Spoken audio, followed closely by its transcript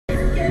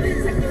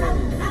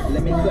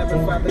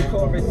clarify the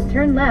chorus.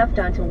 Turn left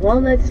onto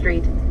Walnut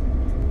Street.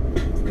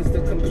 Cause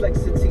the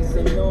complexity's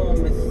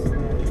enormous.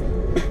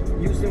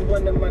 Using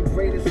one of my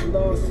greatest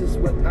losses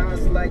with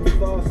eyes like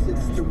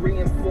faucets to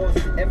reinforce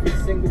every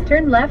single.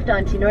 Turn left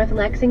onto North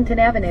Lexington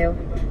Avenue.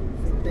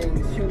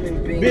 Things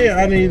human beings. Yeah,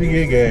 I need to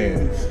get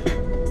gas.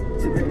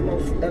 To the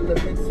most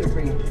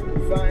elementary,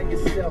 find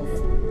yourself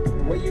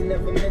where you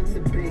never meant to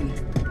be.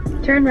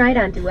 Turn right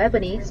onto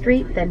Ebony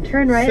Street, then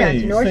turn right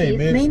onto Northeast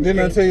bitch. Main Street.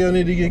 Didn't I tell you I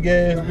need to get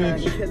gas,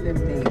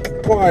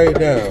 bitch? Quiet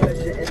down.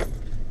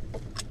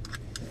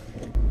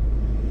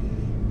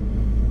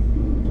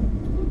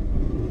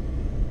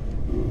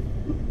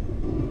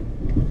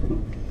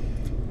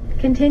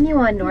 Continue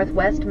on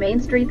Northwest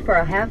Main Street for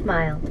a half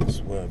mile. I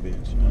swear,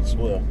 bitch. I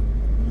swear.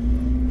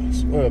 I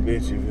swear,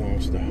 bitch, if you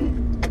don't stop.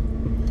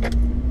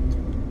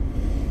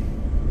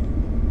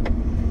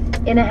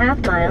 In a half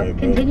mile, Right,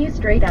 continue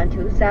straight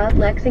onto South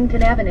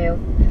Lexington Avenue.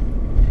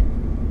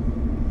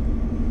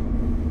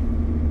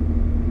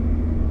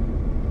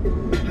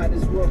 How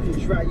this world can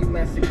drive you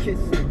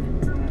masochistic.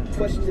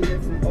 Question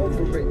if I'm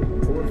over it,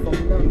 or if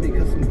I'm numb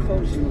because I'm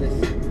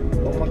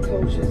closureless. All my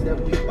closures that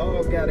we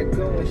all gotta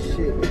go and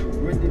shit.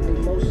 Rendered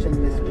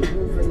emotionless, but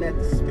moving at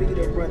the speed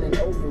of running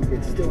over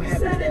it. Still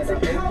happy that I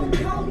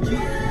opened it.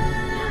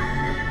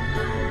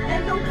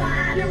 And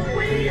nobody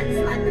wins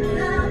like the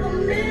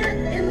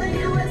government in the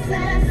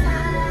USSR.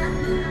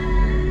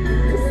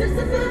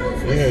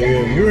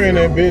 Yeah, you ran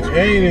that bitch.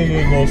 I ain't even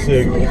use no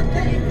signal.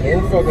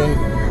 Don't fucking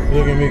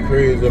look at me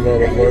crazy,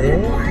 motherfucker.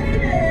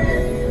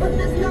 But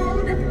there's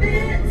no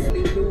defense.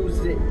 Lose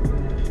it.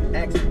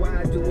 Ask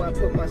why do I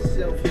put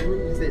myself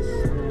through this?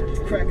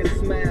 Crack a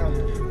smile.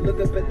 Look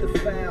up at the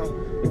file.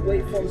 The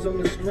waveforms on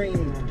the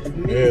screen.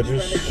 Yeah,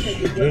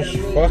 just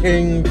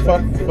fucking.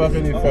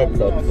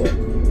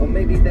 Or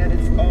maybe that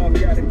it's all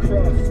gotta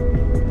cross.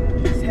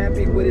 He's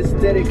happy with his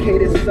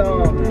dedicated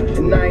song,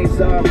 and now he's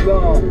all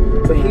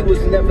gone. But he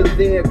was never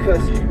there,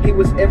 cause he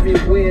was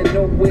everywhere,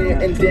 nowhere,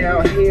 and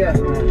down here.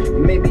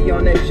 Maybe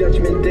on that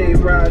judgment day,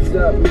 rise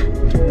up.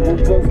 We'll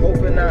both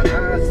open our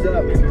eyes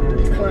up,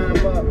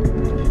 climb up,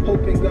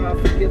 hoping God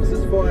forgives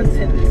us for our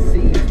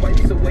tendencies,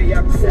 wipes away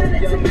our cool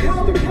young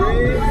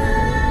history.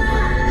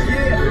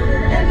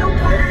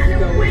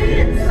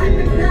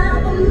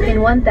 In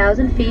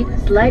 1,000 feet,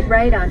 slight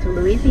right onto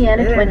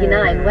Louisiana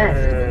 29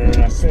 West.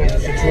 I saw you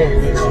shut the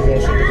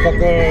fuck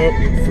up.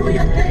 Who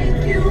you think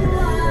you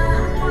are?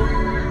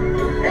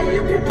 And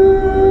you can.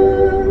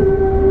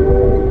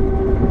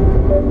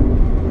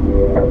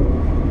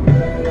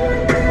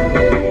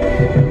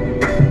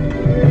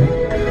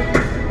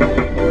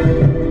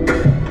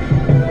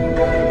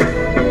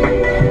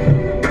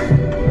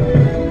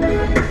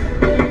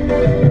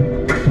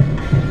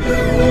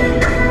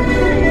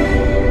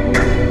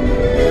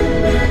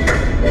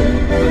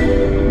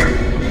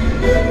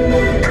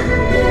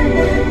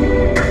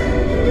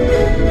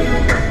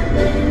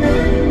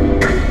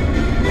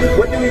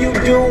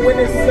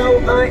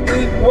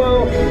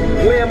 Unequal,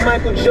 wear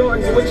Michael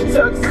Jordans with your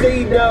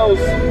tuxedos.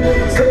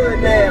 It's hood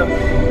now,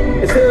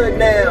 it's hood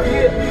now.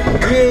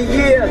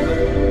 Yeah,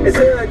 it's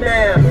hood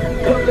now.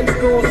 Public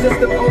school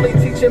system only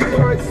teaching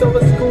parts, so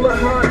the school of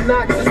hard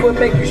knocks is what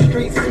make you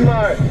street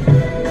smart.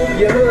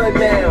 You're hood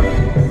now,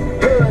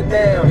 hood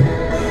now.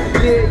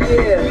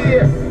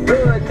 Yeah,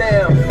 hood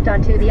now.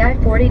 Onto the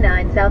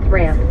I-49 South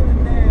Ramp.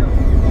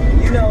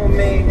 You know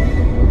me,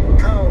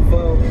 I don't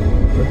vote,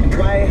 but the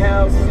White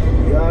House,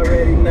 you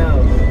already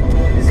know.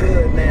 It's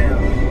hood now.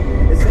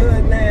 It's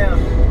hood now.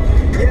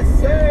 Yes,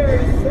 sir.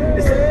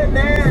 It's hood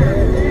now.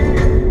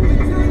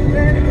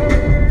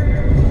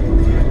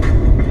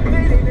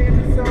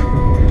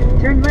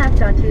 Turn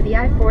left onto the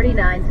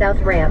I-49 South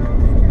Ramp.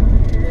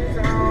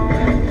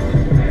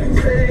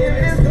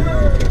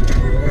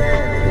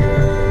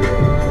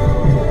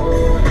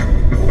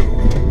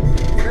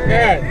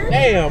 God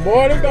damn,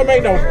 boy, this don't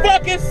make no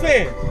fucking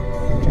sense.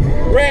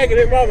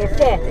 Raggedy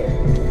motherfucker.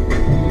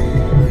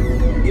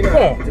 You know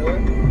how to do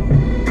it.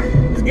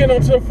 Let's get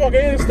onto the fucking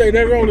interstate.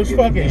 That road is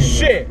fucking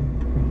shit.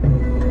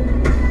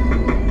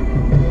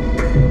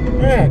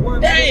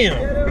 God damn.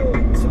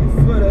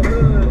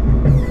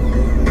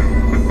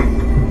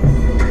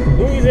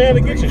 Louisiana,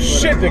 get your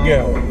shit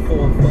together.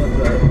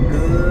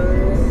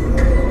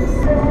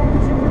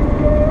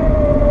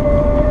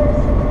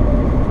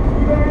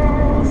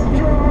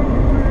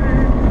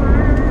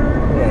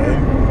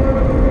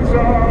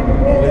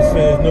 Let's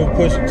finish new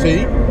Pusha T.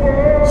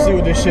 See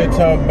what this shit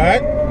talking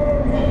about.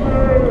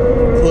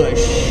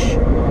 Push.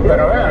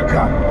 Pero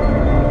Erica,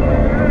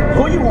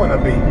 who you wanna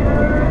be?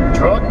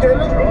 Drug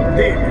dealer?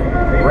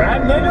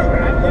 Rap nigga?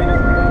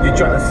 You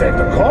trying to save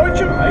the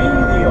culture? Ay,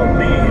 Dios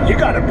mío, you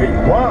gotta pick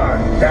one,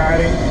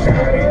 daddy.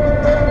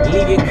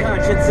 Leave your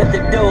conscience at the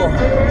door.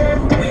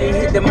 We done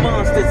hit the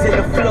monsters in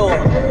the floor.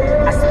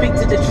 I speak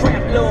to the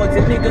trap lords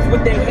and niggas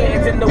with their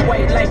hands in the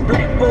white like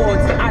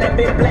blackboards. I done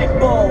been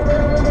blackballed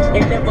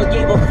and never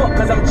gave a fuck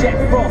cause I'm Jack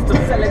Frost.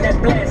 I'm selling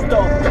that blast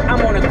off.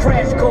 I'm on a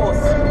crash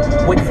course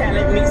where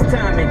talent meets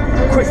timing.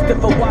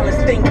 Christopher Wallace,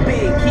 think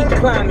big, keep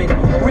climbing.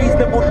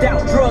 Reasonable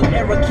doubt, drug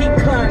era, keep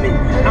climbing.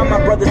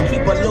 brothers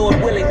keep a Lord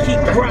willing, keep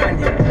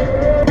grinding.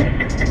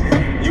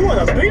 You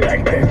wanna be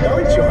like them,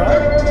 don't you,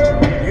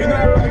 huh? You're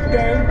not like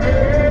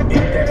them.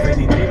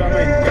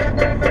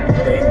 Definitivamente,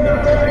 they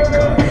not like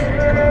us.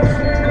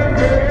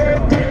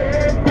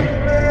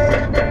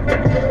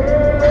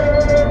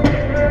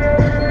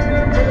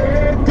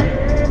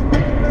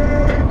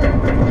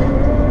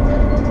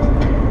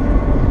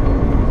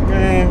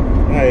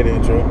 Man, I hate the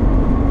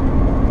intro.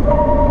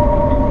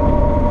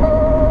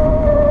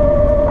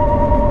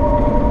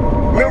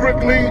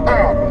 Lyrically,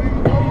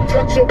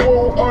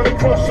 touchable,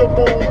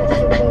 uncrushable,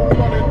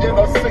 running in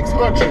a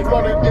 600,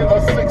 running in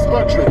a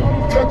 600.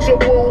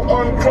 Touchable,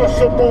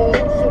 uncrushable,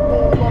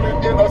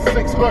 running in a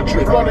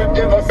 600, running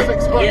in a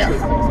 600.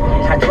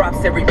 Yeah, I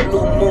drops every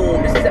blue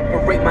moon to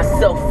separate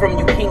myself from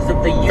you kings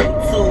of the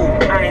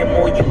YouTube. I am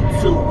more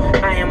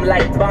YouTube. I am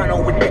like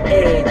Bono with the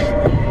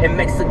edge. In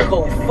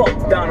Mexico,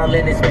 fuck Donald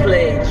and his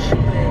pledge.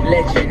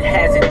 Legend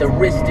has it, the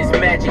wrist is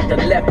magic, the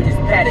left is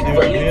paddock.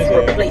 Valise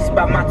replaced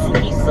by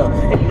Matuisa.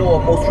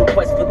 Ignore most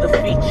requests for the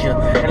feature,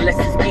 unless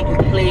it's getting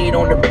played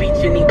on the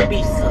beach in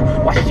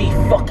Ibiza. While she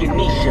fucking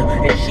Nisha,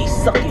 and she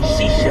sucking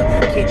Shisha.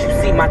 Can't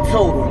you see my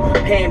total?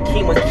 Pam,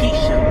 Kima,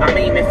 Keisha. I'm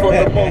aiming for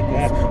the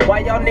moguls. Why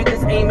y'all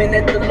niggas aiming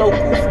at the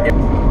locals?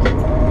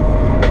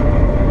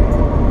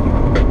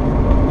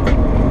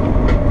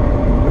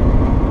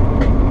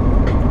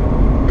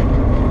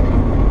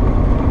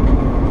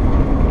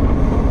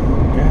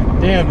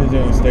 Damn, this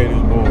interstate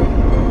is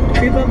bored.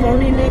 Creep up on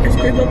these niggas,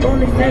 creep up on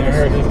these I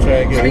heard niggas. this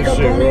track, yeah, Speak this up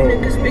shit on these roll.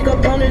 niggas, speak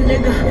up on this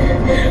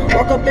nigga.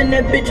 Walk up in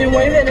that bitch and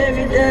wave at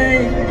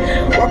everything.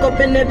 Walk up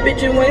in that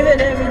bitch and wave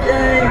at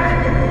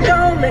everything.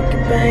 Gon' make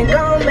it bang,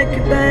 gon' make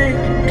it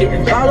bang.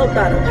 Getting followed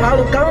by the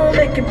hollow, gon'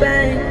 make it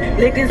bang.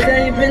 Niggas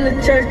ain't been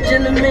to church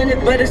in a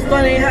minute, but it's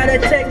funny how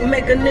that tech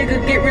make a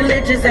nigga get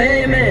religious.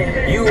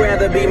 Amen. You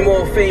rather be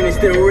more famous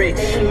than rich.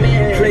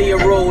 Amen. Play your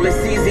role, it's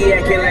easy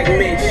acting like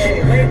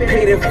Mitch.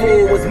 Paid in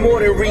full was more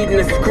than reading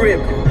a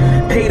script.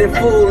 Paid in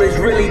full is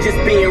really just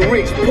being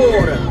Rich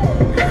Porter.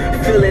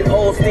 Filling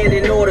all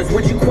standing orders.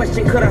 Would you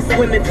question, could I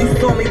swim if you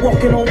saw me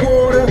walking on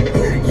water?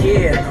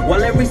 Yeah,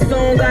 while every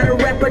song got a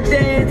rapper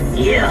dance.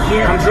 Yeah,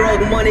 I'm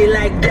drug money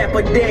like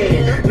Dapper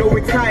Dan. No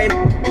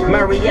retirement.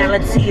 My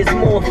reality is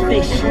more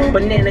fish.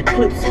 Banana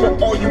clips for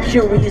all you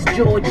curious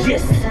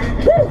Georgists.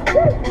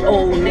 Woo!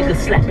 Old niggas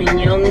slapping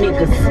young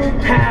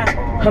niggas.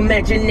 Ha!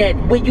 Imagine that,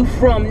 where you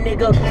from,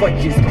 nigga?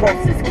 Crutches,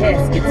 crosses,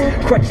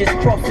 caskets. Crutches,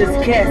 crosses,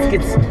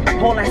 caskets.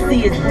 All I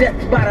see is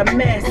death by the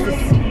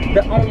masses.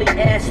 The only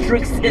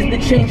asterisk is the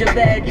change of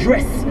the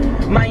address.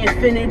 My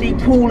infinity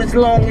pool as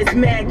long as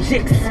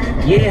magics.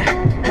 Yeah,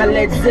 I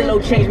let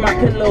Zillow change my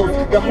pillows.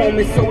 The home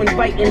is so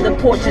inviting, the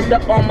porch is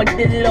the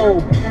armadillo.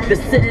 The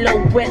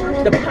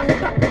silhouette, the pop,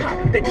 pop,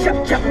 pop. The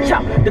chop, chop,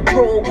 chop. The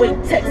throwaway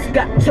text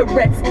got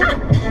Tourette's.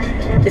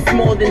 It's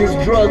more than his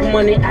drug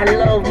money, I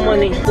love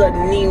money.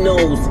 Sudden he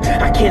knows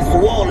I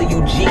cancel all of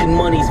you G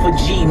monies for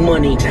G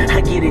money.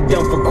 I get it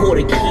done for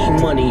quarter key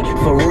money,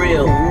 for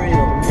real.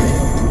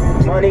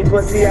 Money,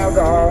 pussy,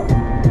 alcohol.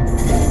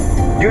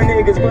 You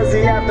niggas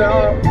pussy after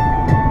all.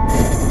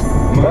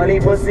 Money,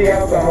 pussy,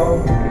 alcohol.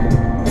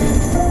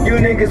 You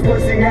niggas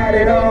pussy had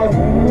it all.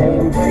 Get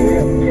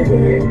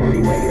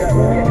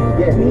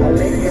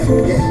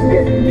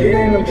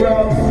in them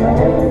drawers.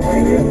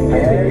 I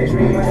had a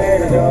dream, I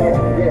had it all.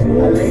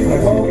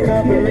 I woke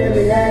up and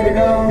really had it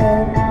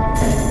all.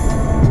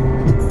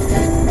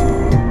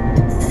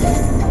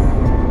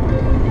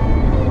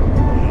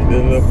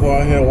 This little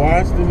boy here,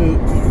 watch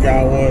this.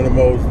 Got one of the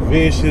most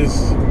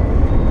vicious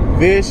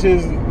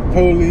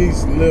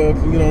police, little,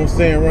 you know what I'm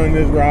saying, running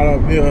this route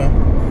up here.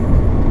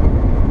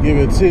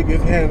 Giving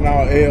tickets, handing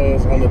out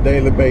L's on a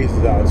daily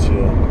basis out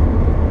here.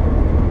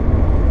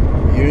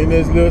 You in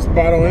this little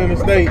spot on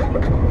interstate,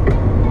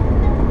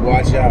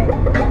 watch out.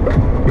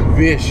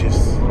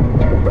 Vicious.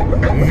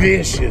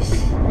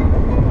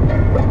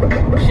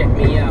 Check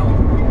me out.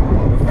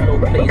 The flow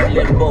plays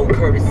limbo,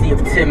 courtesy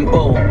of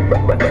Timbo.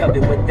 I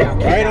covet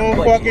without Right on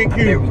fucking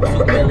cue. Every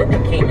 2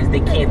 million Caymans, they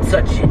can't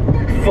touch it.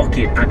 Fuck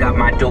it, I got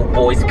my dope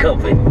boys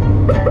covered.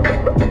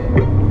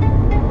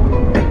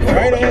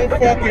 Right on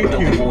fucking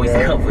cue, boys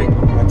man. covered.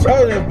 I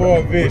told that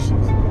boy vicious.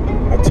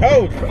 I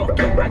told you. Fuck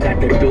it, I got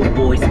the dope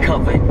boys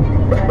covered.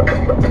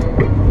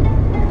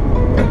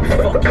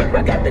 Fuck it,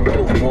 I got the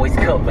dope boys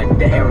covered.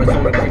 The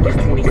Arizona creek is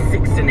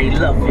 26 and they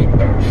love it.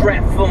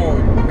 Trap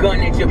phone,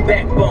 gun at your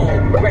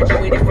backbone.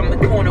 Graduated from the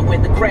corner where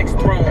the cracks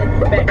thrown.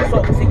 Back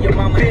talk to your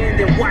mama, bend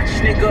and watch,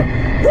 nigga.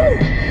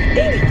 Woo!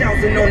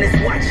 80,000 on this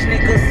watch,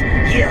 niggas.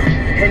 Yeah,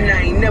 and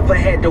I ain't never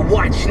had to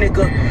watch,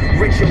 nigga.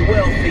 Rich and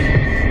wealthy,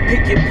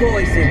 pick your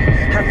poison.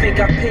 I think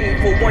I paid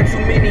for one too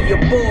many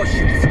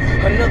abortions.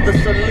 Another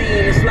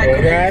Celine, it's like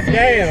a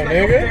goddamn, like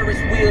nigga. a Ferris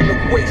wheel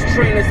of waist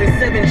trainers and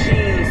 7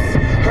 jeans.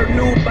 Her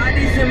new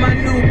body's in my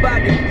new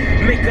body.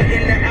 Make her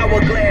in the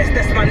hourglass,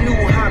 that's my new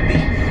hobby.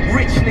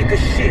 Rich nigga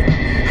shit,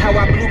 how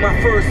I blew my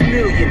first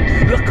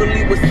million.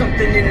 Luckily with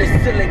something in the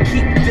ceiling,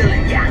 keep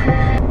dealing,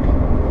 yeah.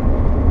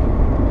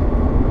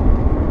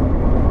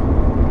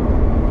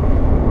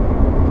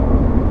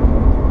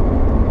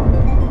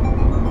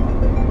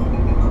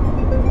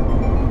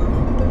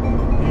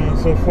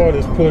 So far,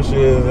 this Pusha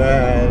is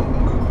alright.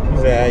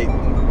 He's alright.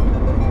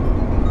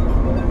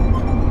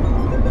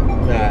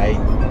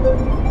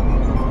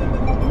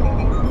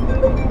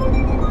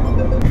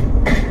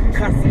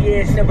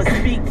 Concierge never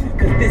speak,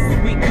 cause this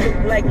week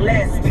looked like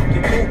last week.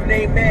 You both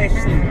named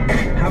Ashley.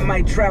 I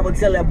might travel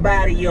till a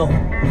barrio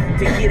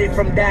to get it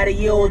from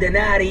Dario then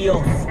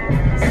adios.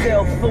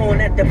 Cell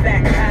phone at the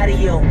back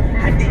patio.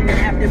 I didn't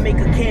have to make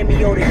a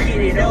cameo to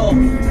get it off.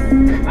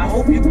 I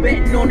hope you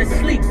betting on the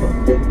sleeper.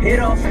 It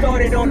all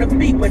started on the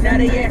beat, but now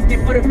they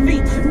asking for the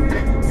feature.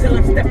 Till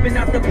I'm stepping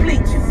out the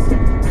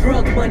bleachers.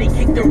 Drug money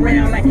kicked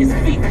around like it's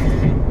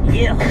FIFA.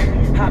 Yeah,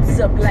 hops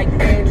up like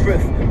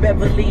dandruff.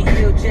 Beverly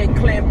Hill, Jet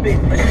clamping,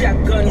 a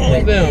shotgun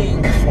with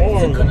me.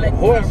 To collect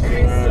my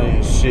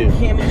shit.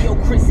 Cameo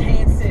Chris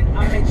Hansen,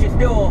 I'm at your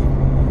door.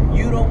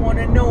 You don't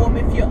wanna know him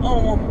if you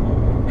owe him.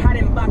 I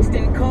done boxed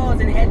in cars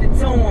and had to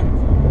tow them.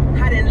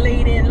 I done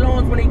laid in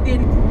lawns when they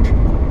didn't.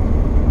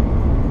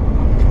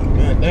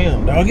 God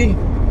damn, doggy.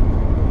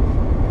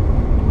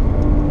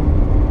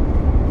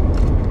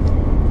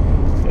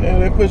 Yeah,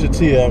 they Pusha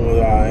T album was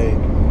alright.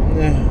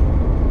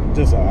 Nah,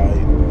 just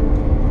alright.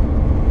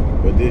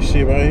 But this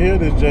shit right here,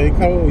 this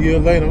J.Cole, a year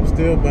later, I'm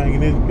still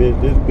banging this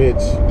bitch. This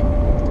bitch,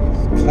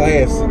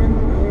 classic,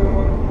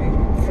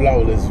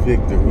 flawless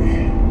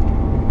victory.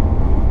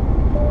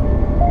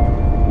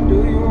 Do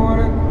you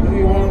wanna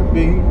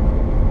be?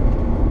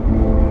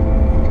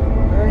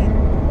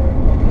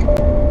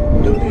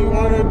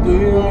 Do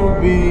you wanna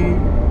be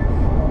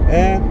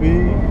happy?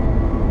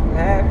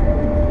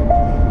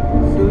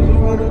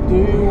 Do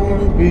you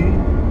wanna be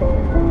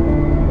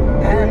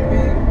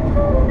happy?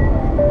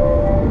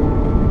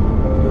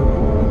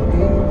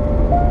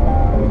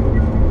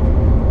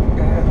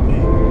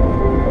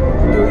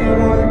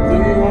 Do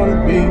you wanna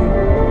be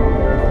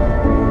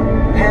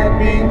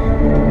happy?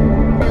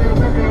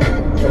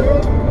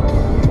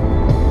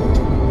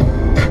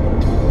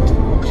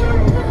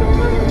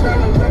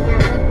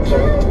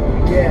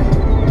 Yeah.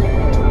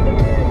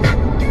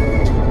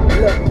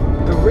 Look,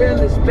 the real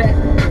is back,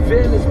 the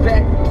veil is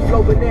back,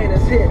 flow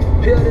bananas hit,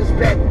 peel this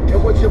back,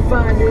 and what you'll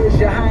find is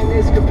your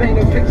highness could paint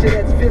a picture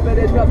that's vivid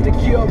enough to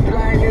cure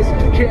blindness.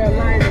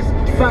 Carolina's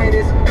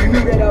finest, you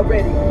knew that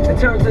already. In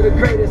terms of the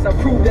greatest, I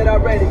proved that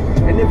already.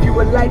 And if you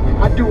would like,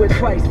 I do it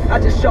twice. I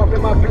just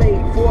sharpened my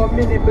blade for a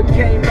minute,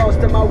 became lost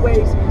in my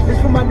ways. This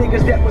for my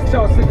niggas that was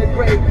tossed in the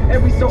grave.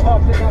 Every so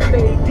often I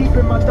fade deep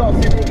in my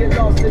thoughts and they get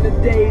lost in the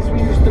days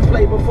we used to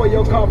play before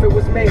your coffin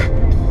was made.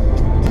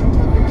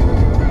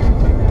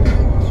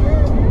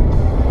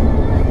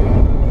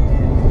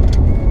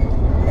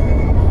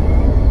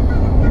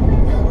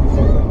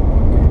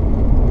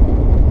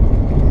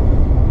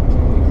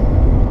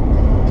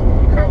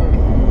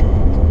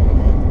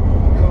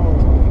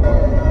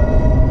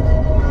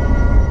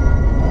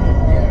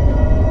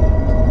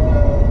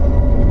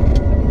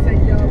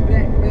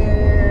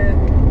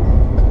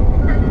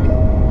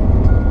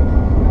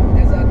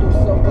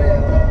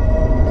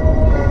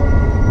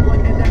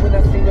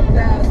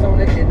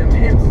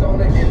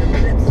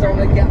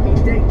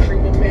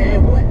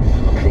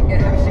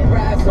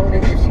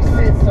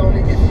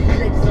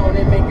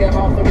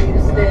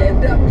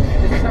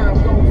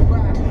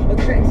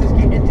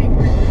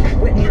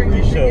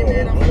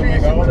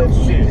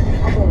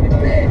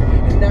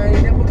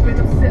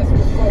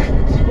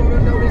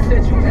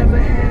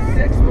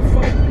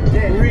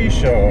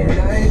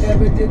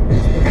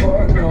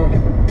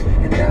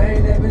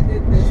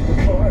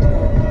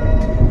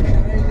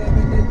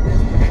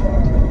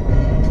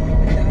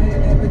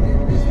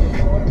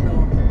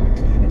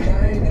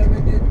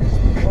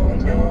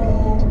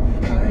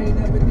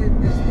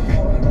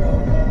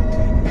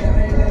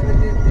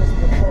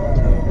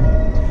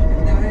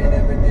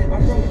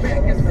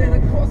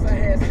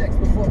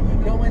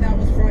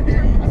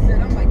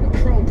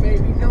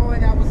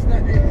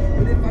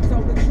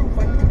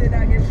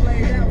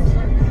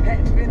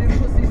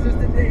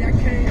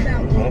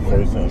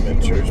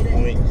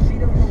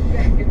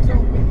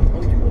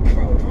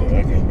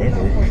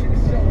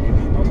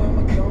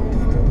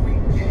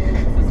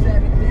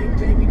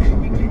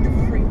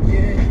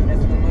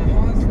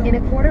 In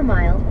a quarter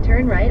mile,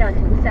 turn right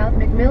onto South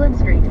McMillan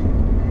Street.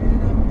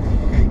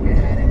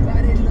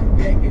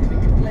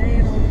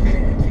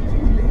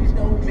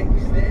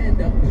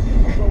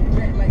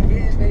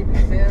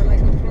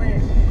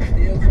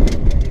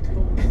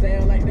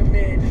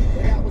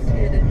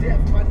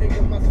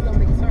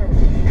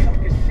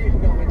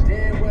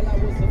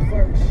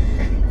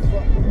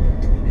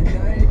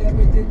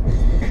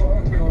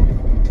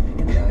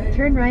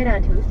 Turn right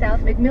onto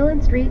South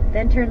McMillan Street,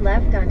 then turn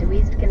left onto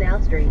East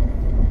Canal Street.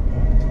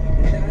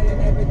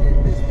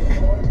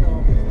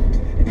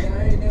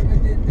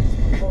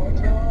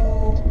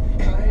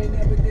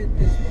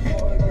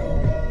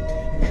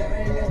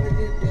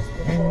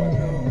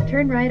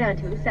 Turn right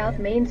onto South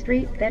Main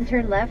Street, then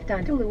turn left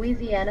onto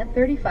Louisiana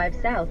 35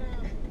 South.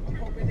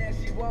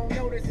 won't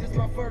notice it's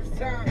my first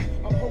time.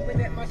 I'm hoping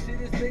that my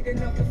shit is big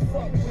enough to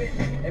fuck with.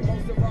 And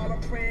most of all, I'm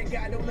praying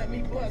God don't let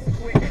me bust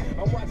quick.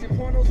 I'm watching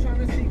pornos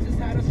trying to see just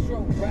how to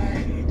stroke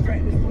ride.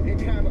 Practice putting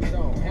condoms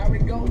on, how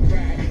it goes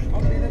right.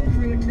 I'm in a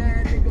crib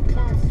now, nigga,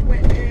 palm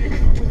sweating.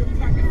 With a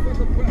pocket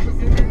full of brothers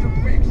in an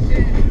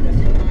erection. That's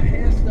when my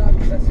hands stop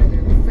touching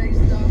and the face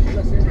stop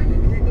blushing. And the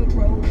nigga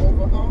roll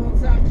over on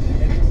top.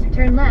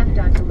 Turn left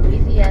onto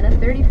Louisiana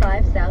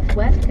 35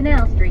 Southwest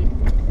Canal Street.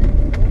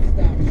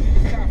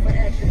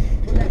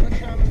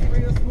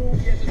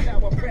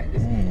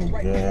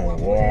 God,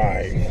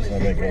 why must I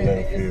make a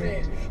left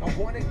here? I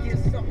wanna get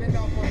something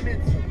off my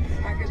mental.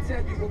 I can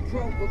tell you a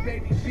pro, but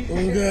baby,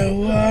 oh God,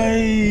 why? I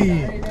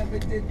ain't never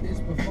did this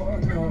before,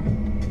 no.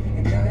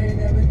 And I ain't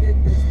never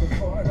did this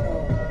before,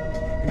 no.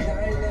 And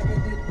I ain't never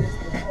did this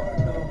before,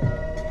 no.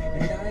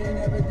 And I ain't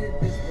never did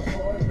this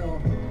before, no.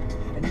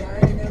 And I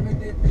ain't never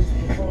did this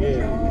before, no.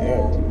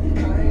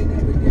 I ain't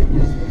never did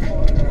this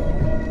before, no.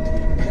 And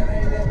I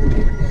ain't never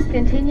did this.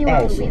 Continue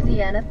on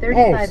Louisiana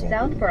 35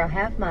 South for a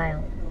half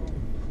mile.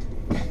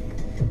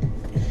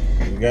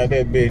 You got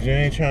that bitch. You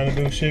ain't trying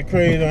to do shit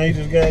crazy. You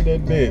just got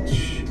that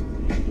bitch.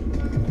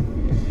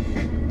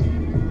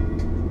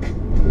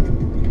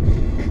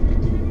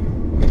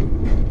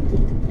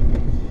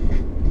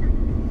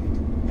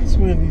 I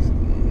swear these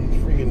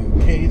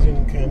freaking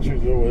Cajun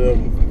countries or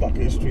whatever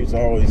fucking streets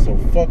are always so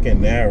fucking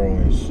narrow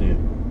and shit.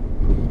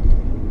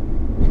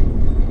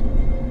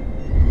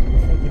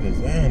 Fucking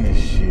design this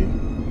shit.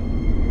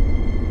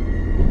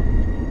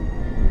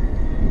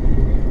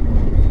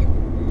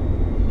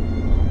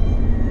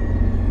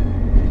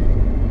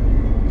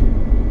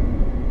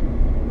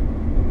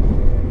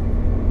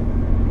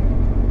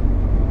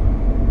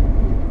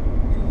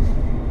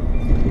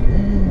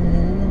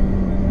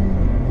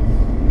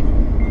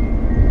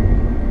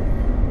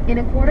 In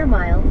a quarter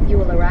mile, you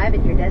will arrive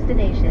at your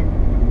destination.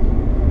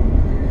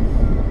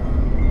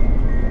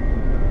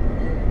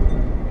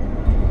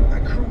 I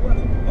grew up,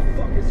 a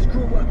fucking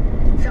screw up.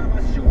 Time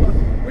I shoe up,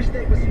 wish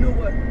they was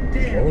newer.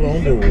 Damn, hold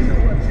on, do it.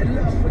 In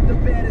love with the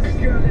baddest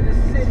girl in the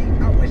city.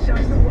 I wish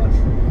I knew her.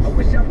 I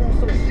wish I wasn't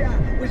so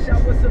shy. Wish I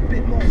was a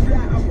bit more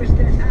fly. I wish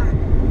that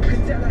I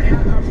could tell her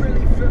how I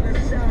really feel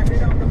inside.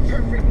 That I'm the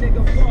perfect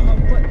nigga for her,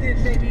 but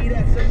then maybe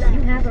that's a lie.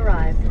 You have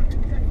arrived.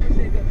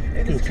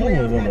 Dude, come on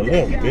the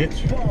left,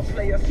 bitch. Ball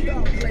player,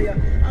 star player.